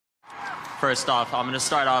First off, I'm going to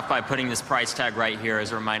start off by putting this price tag right here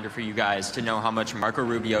as a reminder for you guys to know how much Marco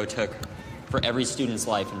Rubio took for every student's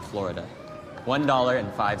life in Florida.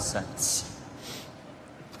 $1.05.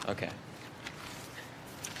 Okay.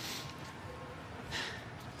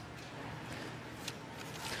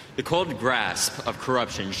 The cold grasp of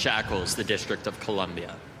corruption shackles the District of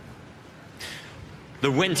Columbia. The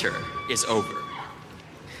winter is over.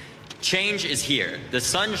 Change is here. The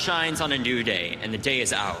sun shines on a new day, and the day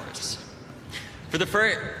is ours. For the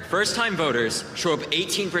first-time voters show up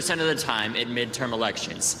 18% of the time at midterm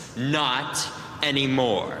elections. Not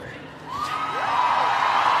anymore.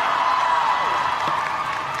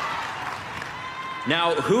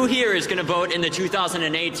 Now, who here is going to vote in the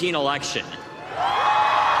 2018 election?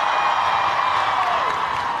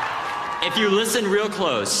 If you listen real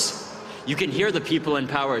close, you can hear the people in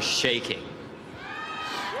power shaking.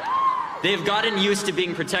 They have gotten used to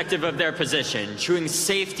being protective of their position, chewing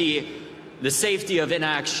the safety of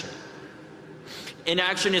inaction.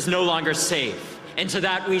 Inaction is no longer safe, and to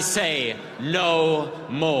that we say, no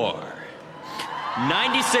more.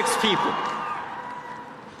 96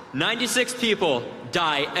 people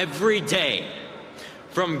die every day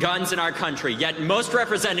from guns in our country, yet most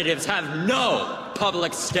representatives have no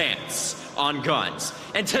public stance on guns.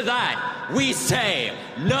 And to that, we say,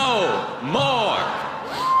 no more.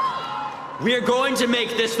 We are going to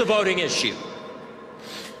make this the voting issue.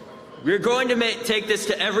 We're going to take this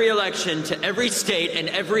to every election, to every state and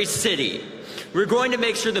every city. We're going to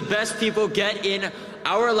make sure the best people get in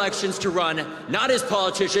our elections to run, not as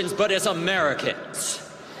politicians, but as Americans.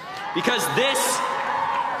 Because this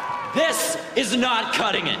is not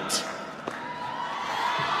cutting it.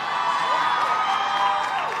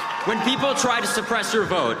 When people try to suppress your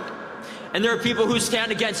vote, and there are people who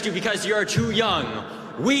stand against you because you're too young,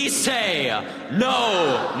 we say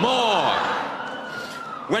no more.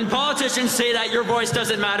 When politicians say that your voice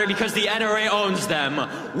doesn't matter because the NRA owns them,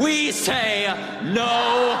 we say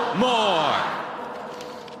no more.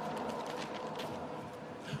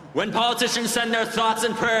 When politicians send their thoughts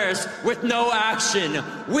and prayers with no action,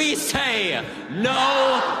 we say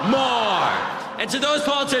no more. And to those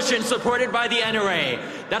politicians supported by the NRA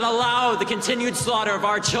that allow the continued slaughter of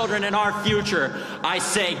our children and our future, I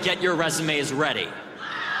say get your resumes ready.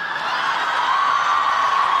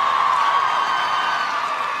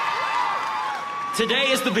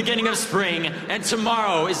 Today is the beginning of spring, and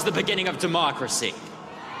tomorrow is the beginning of democracy.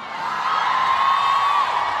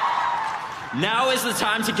 Now is the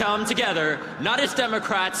time to come together, not as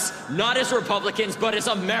Democrats, not as Republicans, but as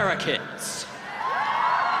Americans.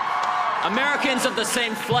 Americans of the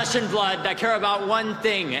same flesh and blood that care about one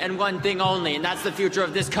thing and one thing only, and that's the future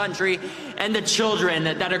of this country and the children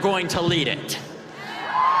that are going to lead it.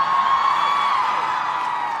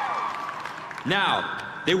 Now,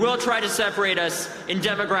 they will try to separate us in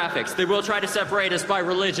demographics. They will try to separate us by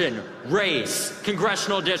religion, race,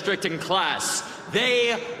 congressional district, and class.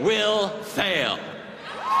 They will fail.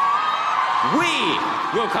 We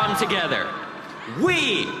will come together.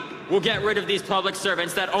 We will get rid of these public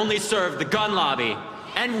servants that only serve the gun lobby.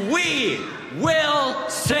 And we will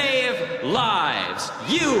save lives.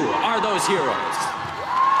 You are those heroes.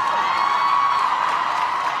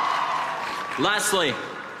 Lastly,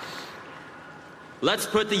 let's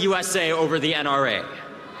put the USA over the NRA.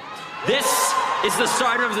 This is the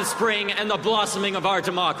start of the spring and the blossoming of our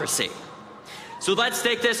democracy. So let's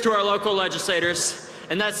take this to our local legislators,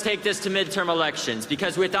 and let's take this to midterm elections,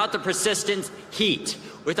 because without the persistent heat,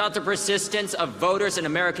 without the persistence of voters and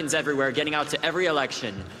Americans everywhere getting out to every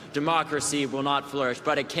election, democracy will not flourish,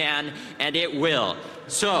 but it can and it will.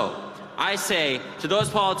 So I say to those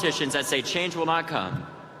politicians that say change will not come,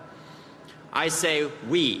 I say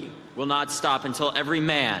we will not stop until every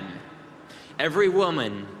man, every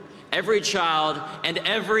woman, every child, and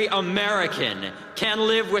every American can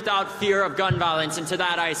live without fear of gun violence, and to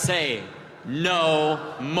that I say, no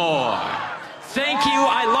more. Thank you,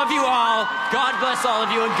 I love you all, God bless all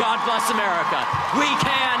of you, and God bless America. We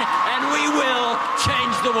can